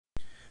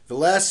The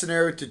last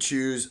scenario to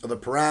choose are the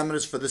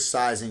parameters for the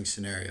sizing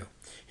scenario.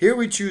 Here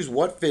we choose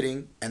what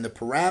fitting and the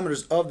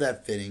parameters of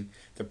that fitting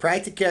the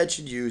Practicad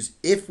should use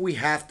if we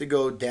have to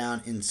go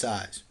down in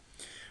size.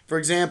 For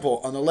example,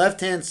 on the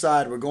left hand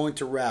side we're going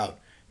to route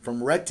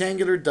from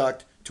rectangular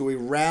duct to a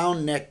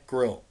round neck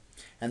grill,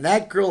 and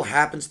that grill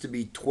happens to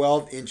be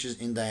 12 inches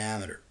in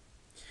diameter.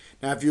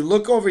 Now if you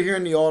look over here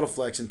in the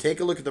Autoflex and take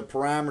a look at the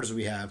parameters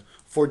we have,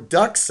 for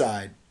duct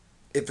side,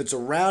 if it's a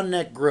round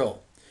neck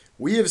grill,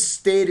 we have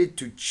stated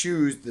to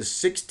choose the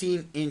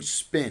 16-inch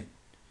spin.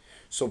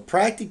 So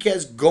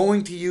Practicad's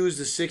going to use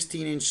the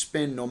 16-inch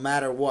spin no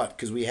matter what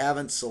because we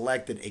haven't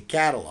selected a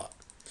catalog.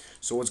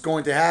 So what's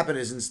going to happen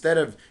is instead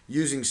of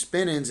using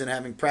spin-ins and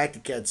having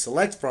Practicad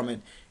select from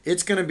it,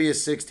 it's going to be a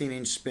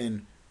 16-inch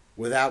spin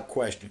without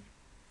question.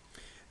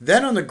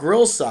 Then on the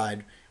grill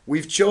side,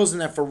 we've chosen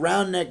that for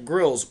round neck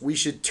grills, we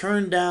should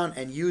turn down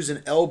and use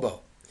an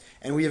elbow.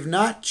 And we have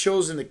not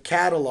chosen the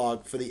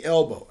catalog for the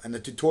elbow, and the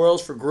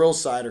tutorials for grill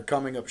side are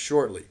coming up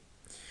shortly.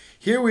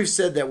 Here we've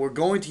said that we're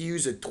going to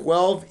use a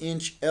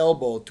 12-inch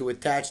elbow to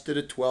attach to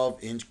the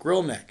 12-inch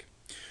grill neck.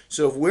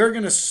 So if we're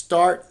going to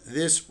start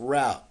this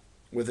route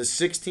with a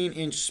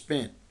 16-inch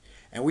spin,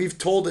 and we've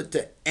told it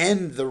to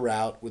end the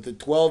route with a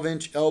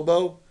 12-inch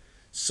elbow,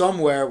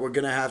 somewhere we're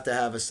going to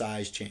have a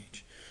size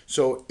change.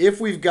 So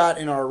if we've got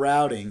in our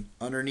routing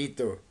underneath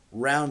the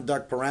round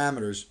duct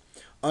parameters,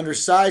 under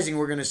sizing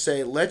we're going to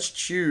say let's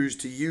choose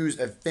to use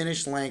a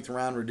finished length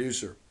round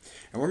reducer.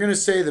 And we're going to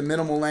say the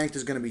minimal length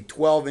is going to be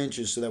 12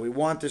 inches so that we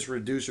want this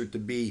reducer to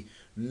be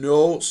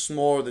no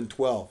smaller than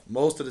 12.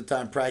 Most of the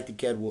time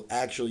Practicad will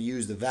actually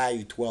use the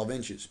value 12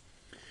 inches.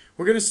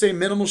 We're going to say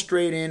minimal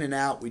straight in and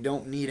out. We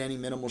don't need any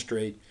minimal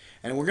straight.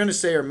 And we're going to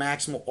say our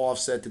maximal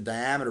offset to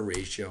diameter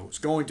ratio is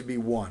going to be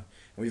 1. And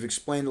we've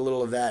explained a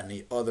little of that in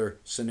the other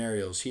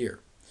scenarios here.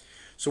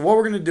 So what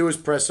we're going to do is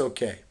press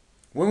OK.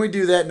 When we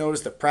do that, notice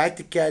that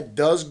Practicad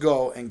does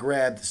go and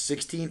grab the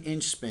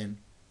 16-inch spin,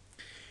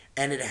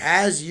 and it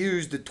has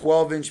used the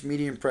 12-inch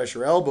medium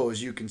pressure elbow,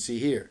 as you can see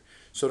here.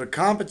 So to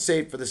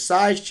compensate for the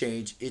size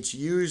change, it's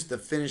used the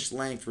finished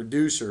length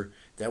reducer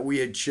that we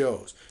had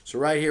chose. So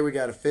right here we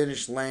got a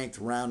finished length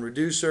round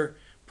reducer.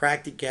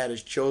 Practicad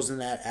has chosen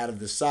that out of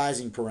the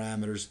sizing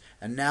parameters,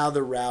 and now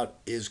the route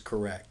is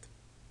correct.